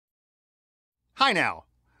Hi now!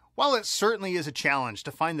 While it certainly is a challenge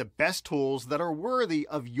to find the best tools that are worthy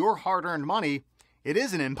of your hard-earned money, it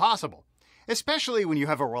isn't impossible, especially when you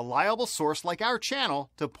have a reliable source like our channel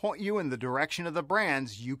to point you in the direction of the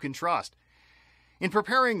brands you can trust. In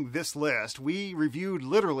preparing this list, we reviewed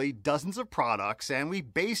literally dozens of products and we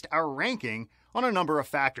based our ranking on a number of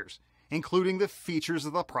factors, including the features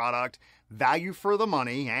of the product, value for the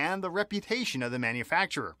money, and the reputation of the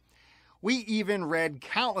manufacturer. We even read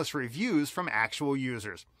countless reviews from actual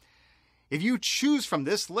users. If you choose from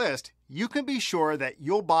this list, you can be sure that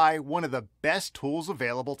you'll buy one of the best tools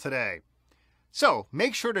available today. So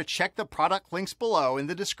make sure to check the product links below in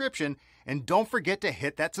the description and don't forget to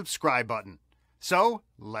hit that subscribe button. So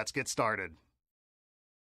let's get started.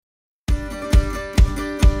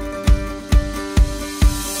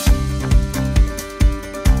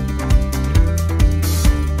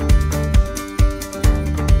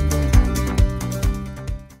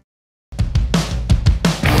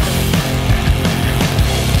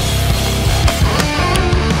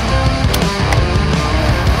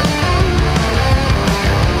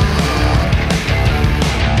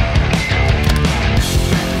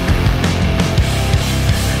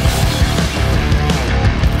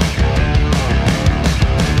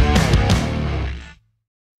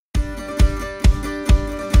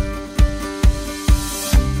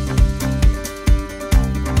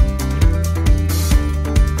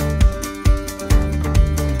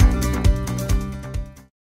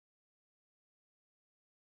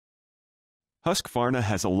 Husqvarna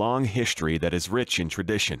has a long history that is rich in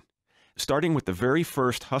tradition, starting with the very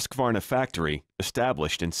first Husqvarna factory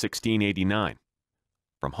established in 1689.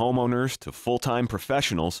 From homeowners to full-time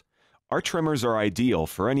professionals, our trimmers are ideal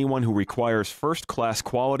for anyone who requires first-class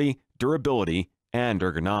quality, durability, and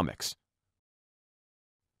ergonomics.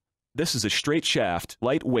 This is a straight-shaft,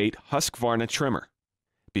 lightweight Husqvarna trimmer.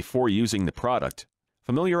 Before using the product,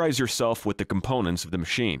 familiarize yourself with the components of the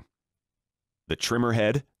machine: the trimmer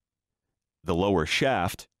head, the lower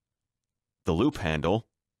shaft, the loop handle,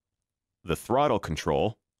 the throttle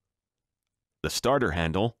control, the starter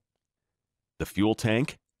handle, the fuel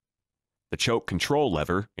tank, the choke control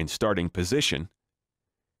lever in starting position,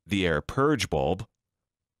 the air purge bulb,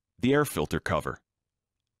 the air filter cover,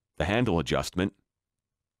 the handle adjustment,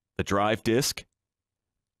 the drive disc,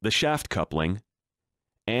 the shaft coupling,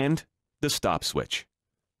 and the stop switch.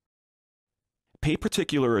 Pay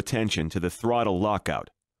particular attention to the throttle lockout.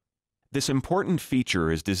 This important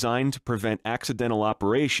feature is designed to prevent accidental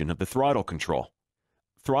operation of the throttle control.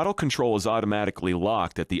 Throttle control is automatically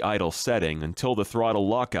locked at the idle setting until the throttle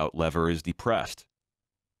lockout lever is depressed.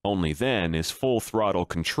 Only then is full throttle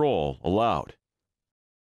control allowed.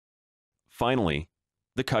 Finally,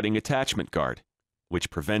 the cutting attachment guard, which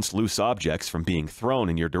prevents loose objects from being thrown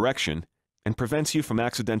in your direction and prevents you from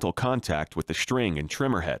accidental contact with the string and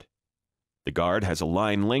trimmer head. The guard has a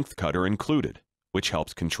line length cutter included, which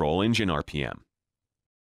helps control engine RPM.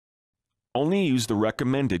 Only use the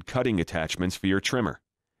recommended cutting attachments for your trimmer,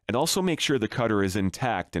 and also make sure the cutter is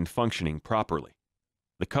intact and functioning properly.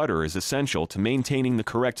 The cutter is essential to maintaining the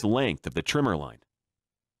correct length of the trimmer line.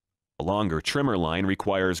 A longer trimmer line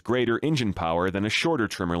requires greater engine power than a shorter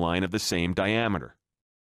trimmer line of the same diameter.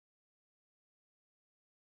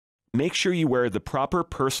 Make sure you wear the proper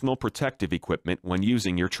personal protective equipment when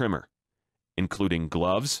using your trimmer, including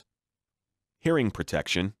gloves, hearing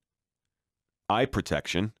protection, eye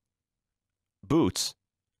protection, boots,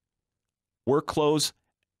 work clothes,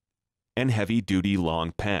 and heavy-duty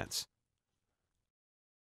long pants.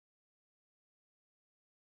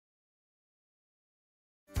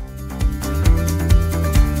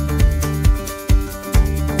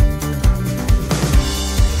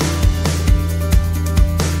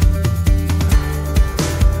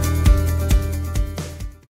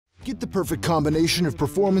 Get the perfect combination of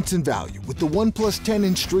performance and value with the One+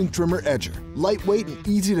 10-inch string trimmer edger. Lightweight and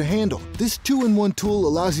easy to handle, this 2-in-1 tool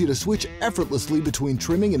allows you to switch effortlessly between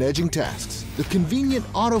trimming and edging tasks. The convenient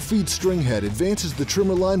auto-feed string head advances the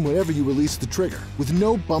trimmer line whenever you release the trigger, with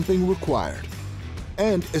no bumping required.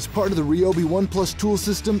 And as part of the RYOBI One+ tool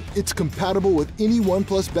system, it's compatible with any One+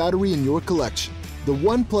 battery in your collection. The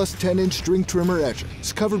One+ 10-inch string trimmer edger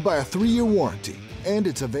is covered by a 3-year warranty, and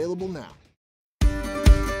it's available now.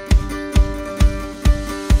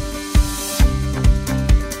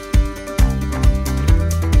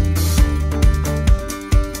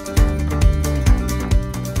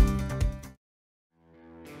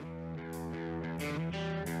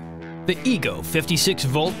 The Ego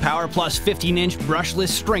 56-volt Power Plus 15-inch brushless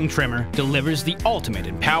string trimmer delivers the ultimate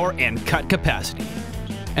in power and cut capacity.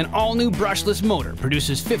 An all-new brushless motor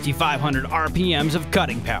produces 5,500 RPMs of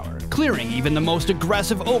cutting power, clearing even the most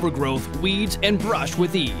aggressive overgrowth, weeds, and brush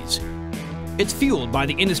with ease. It's fueled by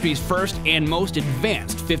the industry's first and most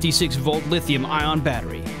advanced 56-volt lithium-ion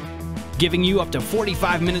battery, giving you up to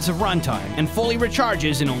 45 minutes of runtime and fully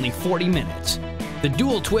recharges in only 40 minutes. The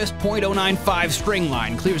dual twist .095 string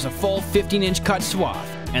line clears a full 15-inch cut swath,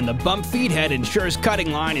 and the bump feed head ensures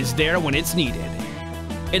cutting line is there when it's needed.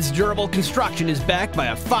 Its durable construction is backed by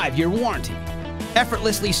a 5-year warranty.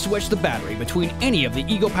 Effortlessly switch the battery between any of the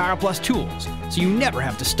Ego Power Plus tools, so you never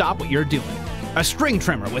have to stop what you're doing. A string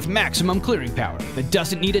trimmer with maximum clearing power that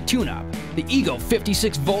doesn't need a tune-up. The Ego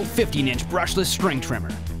 56-volt 15-inch brushless string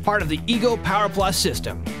trimmer, part of the Ego Power Plus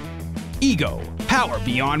system. Ego, power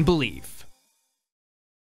beyond belief.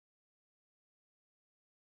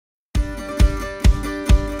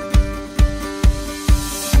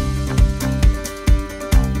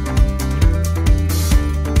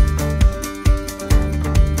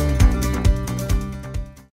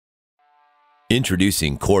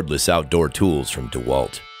 Introducing cordless outdoor tools from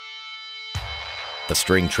Dewalt. A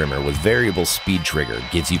string trimmer with variable speed trigger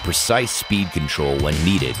gives you precise speed control when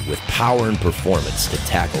needed with power and performance to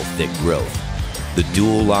tackle thick growth. The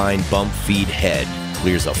dual line bump feed head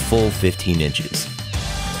clears a full 15 inches.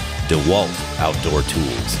 Dewalt Outdoor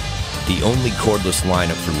Tools, the only cordless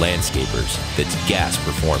lineup for landscapers that's gas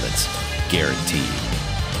performance guaranteed.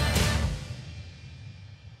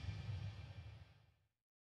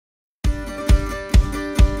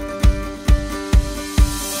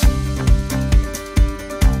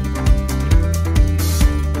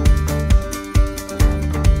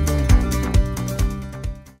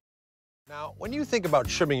 When you think about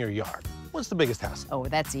trimming your yard, what's the biggest hassle? Oh,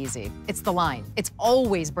 that's easy. It's the line. It's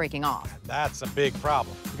always breaking off. That's a big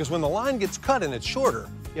problem, because when the line gets cut and it's shorter,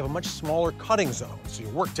 you have a much smaller cutting zone, so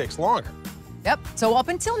your work takes longer. Yep, so up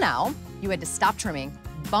until now, you had to stop trimming,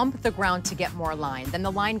 bump the ground to get more line. Then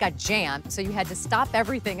the line got jammed, so you had to stop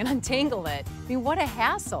everything and untangle it. I mean, what a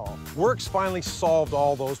hassle. Worx finally solved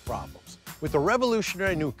all those problems. With the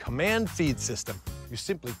revolutionary new command feed system, you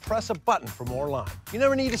simply press a button for more line. You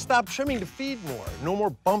never need to stop trimming to feed more. No more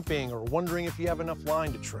bumping or wondering if you have enough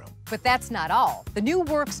line to trim. But that's not all. The new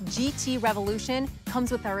Worx GT Revolution comes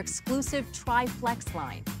with our exclusive Tri-Flex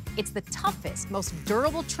line. It's the toughest, most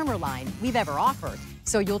durable trimmer line we've ever offered,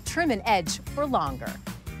 so you'll trim an edge for longer.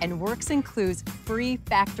 And Worx includes free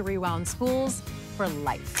factory wound spools for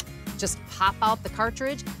life. Just pop out the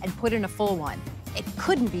cartridge and put in a full one. It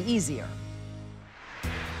couldn't be easier.